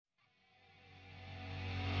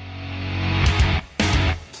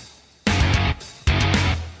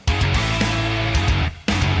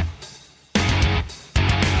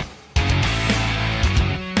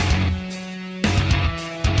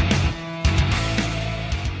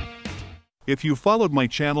If you followed my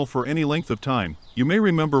channel for any length of time, you may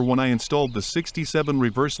remember when I installed the 67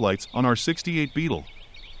 reverse lights on our 68 Beetle.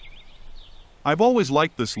 I've always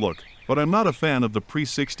liked this look, but I'm not a fan of the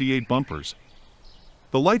pre-68 bumpers.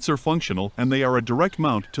 The lights are functional and they are a direct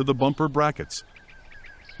mount to the bumper brackets.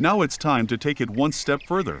 Now it's time to take it one step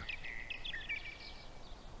further.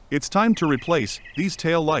 It's time to replace these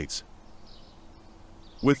tail lights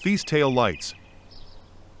with these tail lights.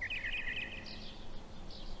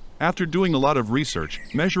 After doing a lot of research,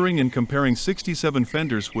 measuring and comparing 67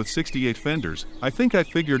 fenders with 68 fenders, I think I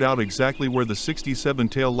figured out exactly where the 67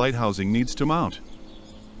 tail light housing needs to mount.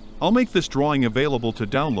 I'll make this drawing available to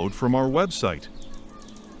download from our website.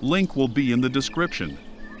 Link will be in the description.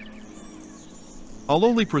 I'll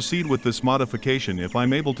only proceed with this modification if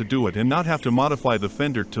I'm able to do it and not have to modify the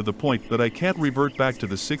fender to the point that I can't revert back to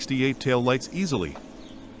the 68 tail lights easily.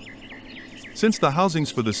 Since the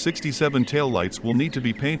housings for the 67 taillights will need to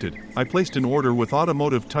be painted, I placed an order with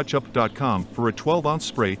AutomotiveTouchUp.com for a 12-ounce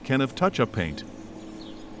spray can of touch-up paint.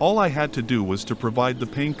 All I had to do was to provide the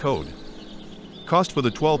paint code. Cost for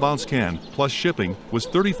the 12-ounce can, plus shipping, was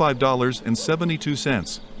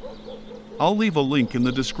 $35.72. I'll leave a link in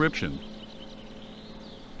the description.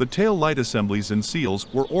 The tail light assemblies and seals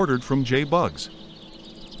were ordered from J-Bugs.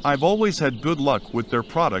 I've always had good luck with their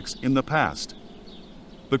products in the past.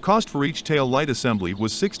 The cost for each tail light assembly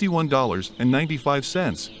was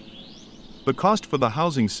 $61.95. The cost for the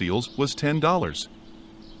housing seals was $10.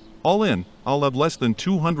 All in, I'll have less than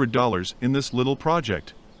 $200 in this little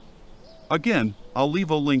project. Again, I'll leave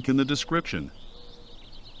a link in the description.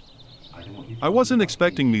 I wasn't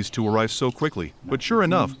expecting these to arrive so quickly, but sure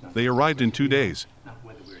enough, they arrived in 2 days.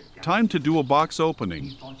 Time to do a box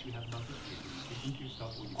opening.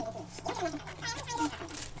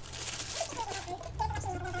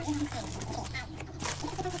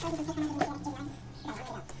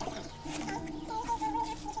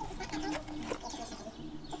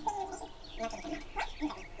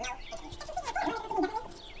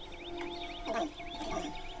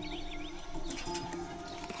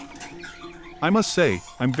 I must say,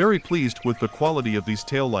 I'm very pleased with the quality of these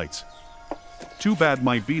tail lights. Too bad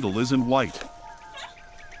my Beetle isn't white.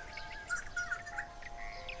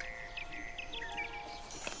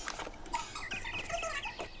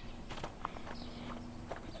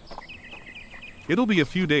 It'll be a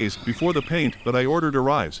few days before the paint that I ordered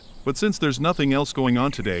arrives, but since there's nothing else going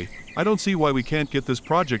on today, I don't see why we can't get this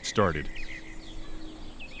project started.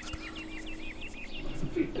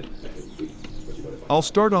 I'll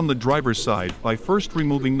start on the driver's side by first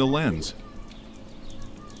removing the lens.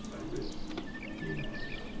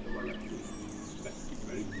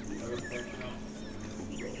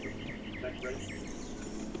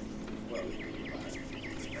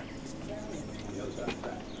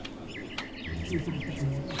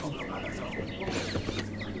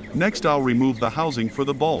 Next, I'll remove the housing for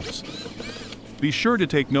the bulbs. Be sure to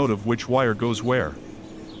take note of which wire goes where.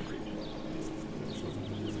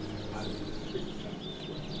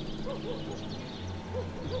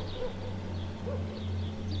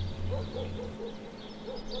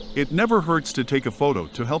 It never hurts to take a photo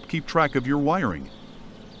to help keep track of your wiring.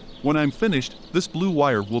 When I'm finished, this blue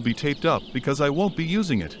wire will be taped up because I won't be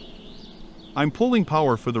using it. I'm pulling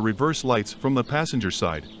power for the reverse lights from the passenger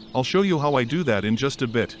side. I'll show you how I do that in just a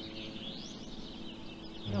bit.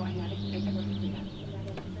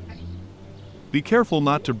 Be careful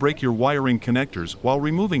not to break your wiring connectors while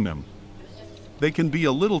removing them. They can be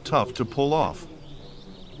a little tough to pull off.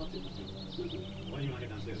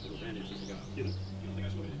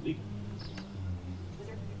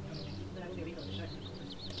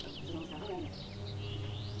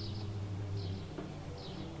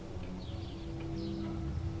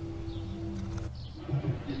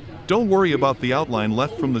 Don't worry about the outline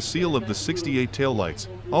left from the seal of the 68 taillights.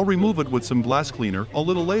 I'll remove it with some glass cleaner a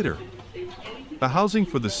little later. The housing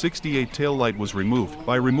for the 68 taillight was removed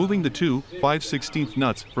by removing the two 5/16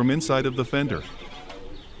 nuts from inside of the fender.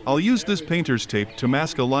 I'll use this painter's tape to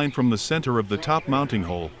mask a line from the center of the top mounting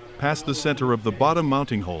hole past the center of the bottom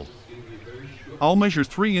mounting hole. I'll measure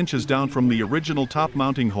 3 inches down from the original top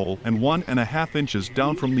mounting hole and 1.5 inches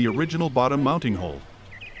down from the original bottom mounting hole.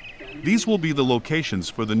 These will be the locations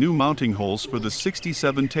for the new mounting holes for the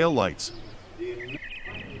 67 taillights.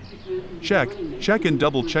 Check and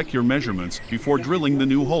double check your measurements before drilling the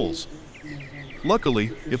new holes.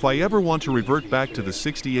 Luckily, if I ever want to revert back to the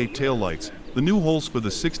 68 taillights, the new holes for the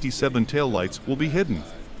 67 taillights will be hidden.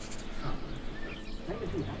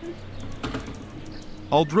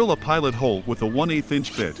 I'll drill a pilot hole with a 1/8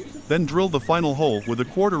 inch bit, then drill the final hole with a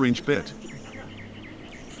 1/4 inch bit.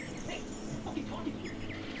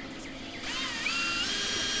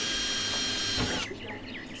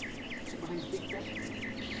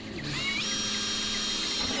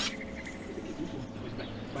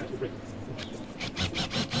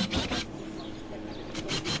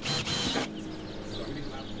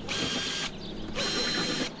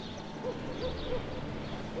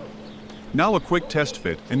 Now a quick test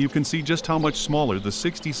fit and you can see just how much smaller the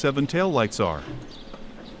 67 taillights are.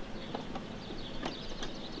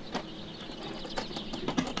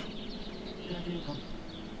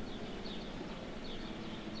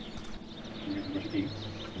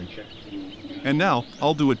 And now,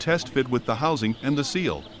 I'll do a test fit with the housing and the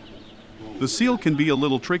seal. The seal can be a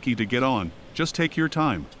little tricky to get on, just take your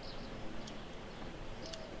time.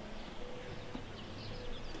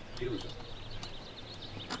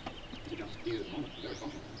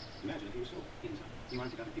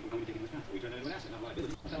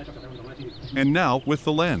 And now, with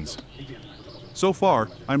the lens. So far,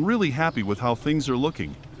 I'm really happy with how things are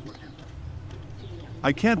looking.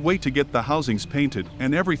 I can't wait to get the housings painted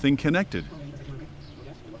and everything connected.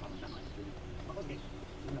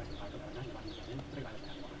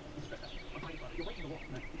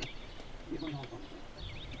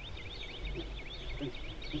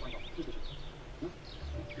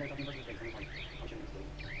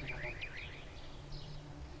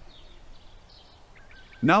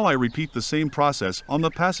 Now I repeat the same process on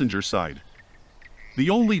the passenger side.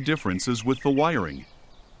 The only difference is with the wiring.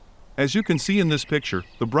 As you can see in this picture,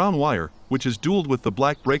 the brown wire, which is dualed with the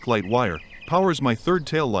black brake light wire, powers my third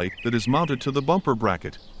tail light that is mounted to the bumper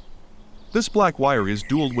bracket. This black wire is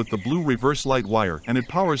dualed with the blue reverse light wire and it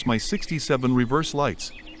powers my 67 reverse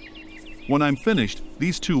lights. When I'm finished,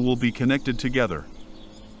 these two will be connected together.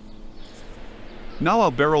 Now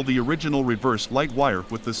I'll barrel the original reverse light wire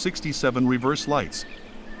with the 67 reverse lights.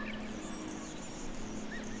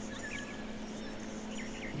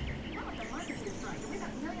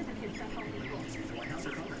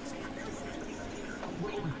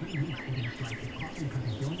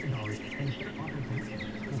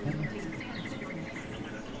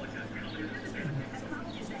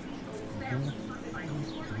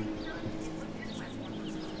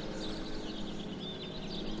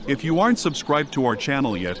 If you aren't subscribed to our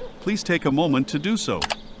channel yet, please take a moment to do so.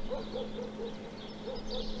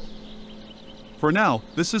 For now,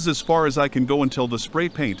 this is as far as I can go until the spray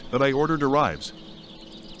paint that I ordered arrives.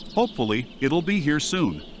 Hopefully, it'll be here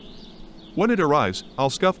soon. When it arrives, I'll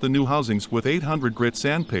scuff the new housings with 800 grit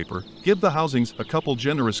sandpaper, give the housings a couple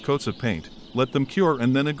generous coats of paint, let them cure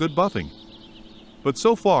and then a good buffing. But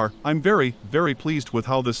so far, I'm very pleased with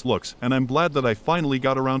how this looks and I'm glad that I finally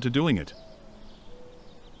got around to doing it.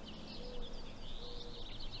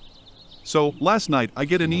 So, last night I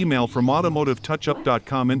get an email from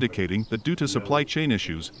AutomotiveTouchUp.com indicating that due to supply chain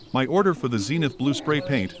issues, my order for the Zenith Blue spray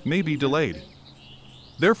paint may be delayed.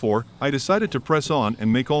 Therefore, I decided to press on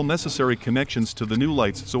and make all necessary connections to the new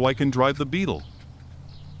lights so I can drive the Beetle.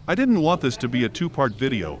 I didn't want this to be a two-part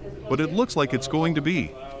video, but it looks like it's going to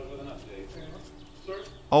be.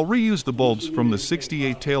 I'll reuse the bulbs from the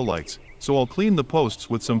 68 taillights, so I'll clean the posts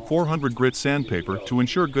with some 400 grit sandpaper to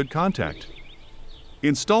ensure good contact.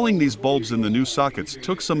 Installing these bulbs in the new sockets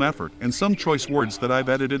took some effort and some choice words that I've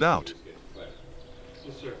edited out.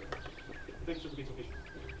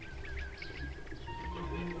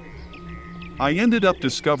 I ended up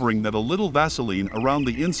discovering that a little Vaseline around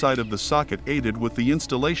the inside of the socket aided with the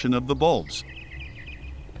installation of the bulbs.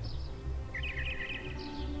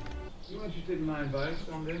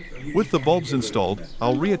 With the bulbs installed,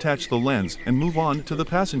 I'll reattach the lens and move on to the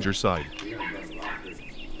passenger side.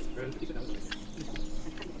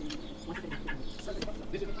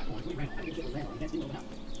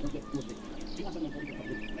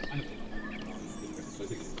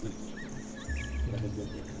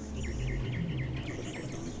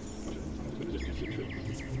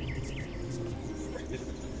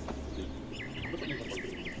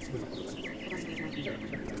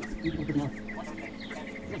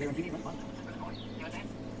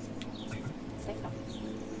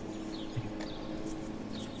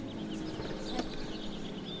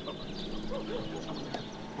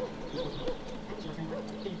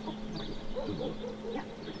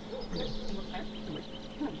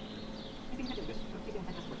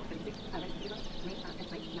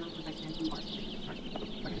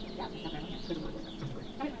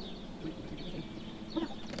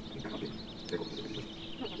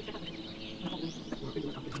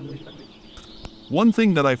 One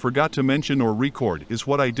thing that I forgot to mention or record is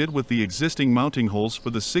what I did with the existing mounting holes for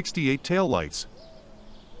the 68 taillights.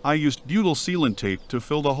 I used butyl sealant tape to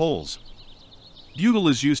fill the holes. Butyl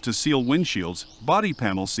is used to seal windshields, body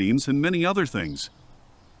panel seams and many other things.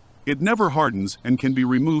 It never hardens and can be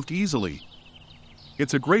removed easily.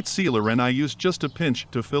 It's a great sealer and I used just a pinch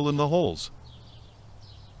to fill in the holes.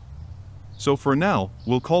 So for now,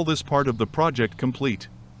 we'll call this part of the project complete.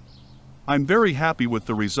 I'm very happy with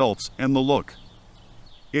the results and the look.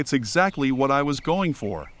 It's exactly what I was going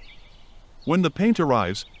for. When the paint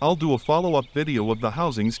arrives, I'll do a follow-up video of the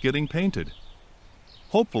housings getting painted.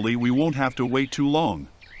 Hopefully we won't have to wait too long.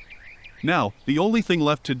 Now, the only thing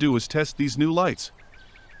left to do is test these new lights.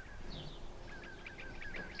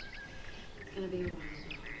 It's gonna be a while.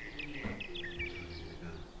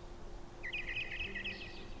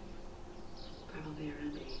 Probably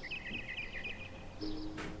already.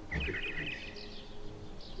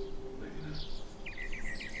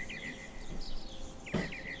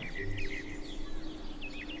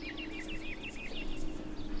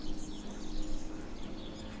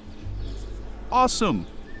 Awesome!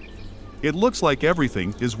 It looks like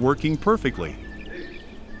everything is working perfectly.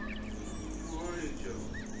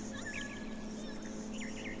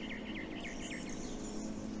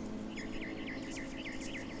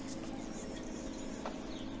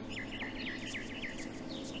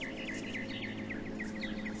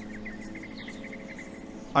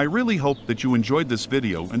 I really hope that you enjoyed this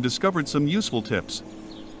video and discovered some useful tips.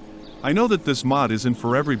 I know that this mod isn't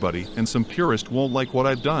for everybody and some purists won't like what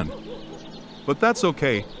I've done. But that's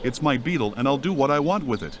okay, it's my Beetle and I'll do what I want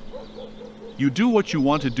with it. You do what you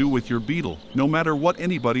want to do with your Beetle, no matter what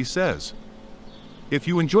anybody says. If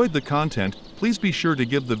you enjoyed the content, please be sure to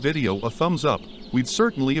give the video a thumbs up, we'd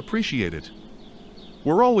certainly appreciate it.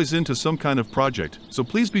 We're always into some kind of project, so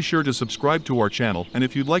please be sure to subscribe to our channel, and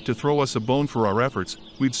if you'd like to throw us a bone for our efforts,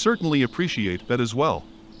 we'd certainly appreciate that as well.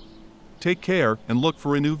 Take care and look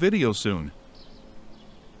for a new video soon.